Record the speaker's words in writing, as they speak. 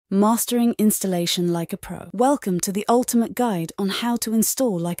Mastering installation like a pro. Welcome to the ultimate guide on how to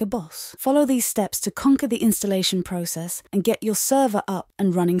install like a boss. Follow these steps to conquer the installation process and get your server up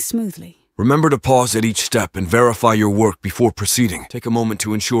and running smoothly. Remember to pause at each step and verify your work before proceeding. Take a moment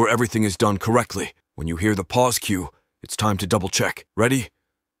to ensure everything is done correctly. When you hear the pause cue, it's time to double check. Ready?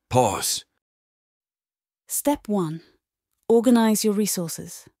 Pause. Step 1. Organize your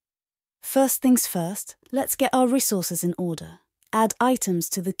resources. First things first, let's get our resources in order. Add items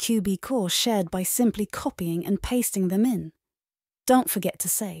to the QB core shared by simply copying and pasting them in. Don't forget to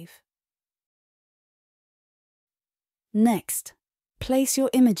save. Next, place your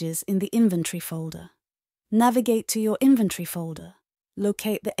images in the inventory folder. Navigate to your inventory folder,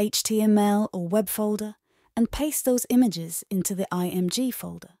 locate the HTML or web folder, and paste those images into the IMG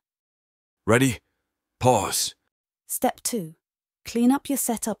folder. Ready? Pause. Step 2. Clean up your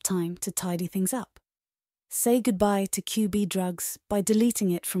setup time to tidy things up. Say goodbye to QB-Drugs by deleting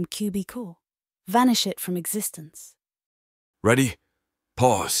it from QB core. Vanish it from existence. Ready?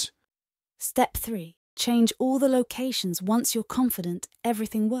 Pause. Step 3. Change all the locations once you're confident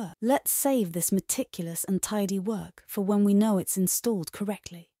everything works. Let's save this meticulous and tidy work for when we know it's installed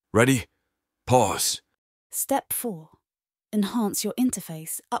correctly. Ready? Pause. Step 4. Enhance your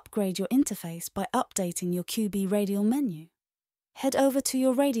interface. Upgrade your interface by updating your QB-Radialmenu. Head over to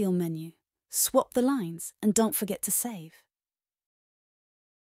your radial menu, swap the lines, and don't forget to save.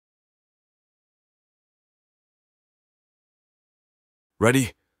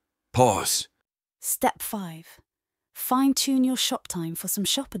 Ready? Pause. Step 5. Fine-tune your shop time for some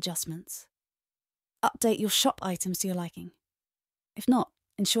shop adjustments. Update your shop items to your liking. If not,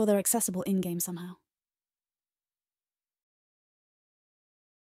 ensure they're accessible in-game somehow.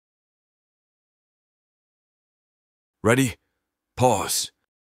 Ready? Pause.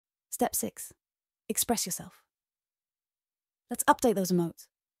 Step 6. Express yourself. Let's update those emotes.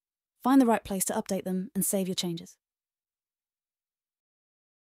 Find the right place to update them and save your changes.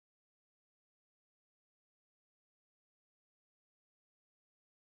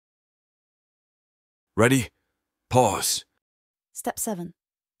 Ready? Pause. Step 7.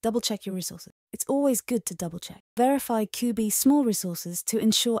 Double-check your resources. It's always good to double-check. Verify QB-Smallresources to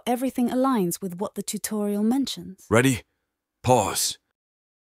ensure everything aligns with what the tutorial mentions. Ready? Pause.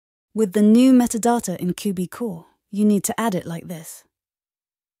 With the new metadata in QB core, you need to add it like this.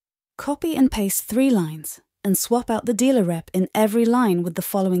 Copy and paste 3 lines and swap out the dealer rep in every line with the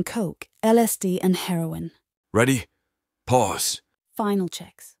following coke, LSD and heroin. Ready? Pause. Final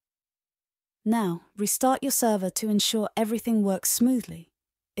checks. Now, restart your server to ensure everything works smoothly.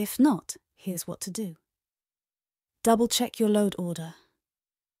 If not, here's what to do. Double-check your load order.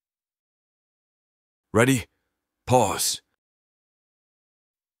 Ready? Pause.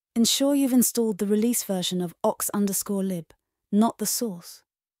 Ensure you've installed the release version of ox_lib, not the source.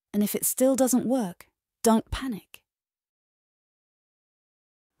 And if it still doesn't work, don't panic.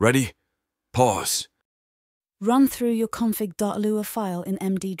 Ready? Pause. Run through your config.lua file in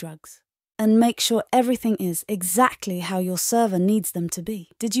MD-DRUGS. And make sure everything is exactly how your server needs them to be.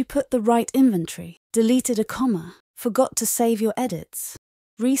 Did you put the right inventory? Deleted a comma? Forgot to save your edits?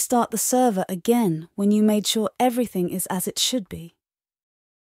 Restart the server again when you made sure everything is as it should be.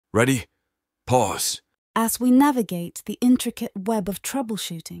 Ready? Pause. As we navigate the intricate web of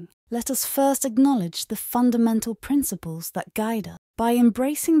troubleshooting, let us first acknowledge the fundamental principles that guide us. By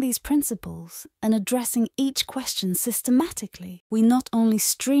embracing these principles and addressing each question systematically, we not only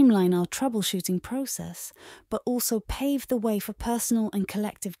streamline our troubleshooting process, but also pave the way for personal and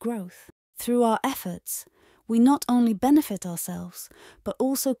collective growth. Through our efforts, we not only benefit ourselves, but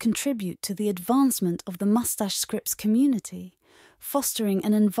also contribute to the advancement of the Mustache Scripts community, fostering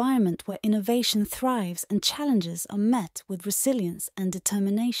an environment where innovation thrives and challenges are met with resilience and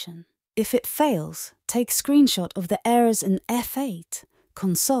determination. If it fails, take screenshot of the errors in F8,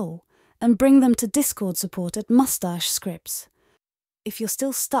 console, and bring them to Discord support at Mustache Scripts. If you're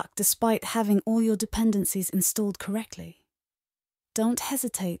still stuck despite having all your dependencies installed correctly, don't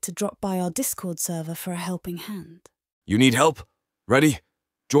hesitate to drop by our Discord server for a helping hand. You need help? Ready?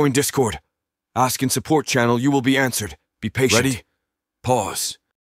 Join Discord. Ask in support channel, you will be answered. Be patient. Ready? Pause.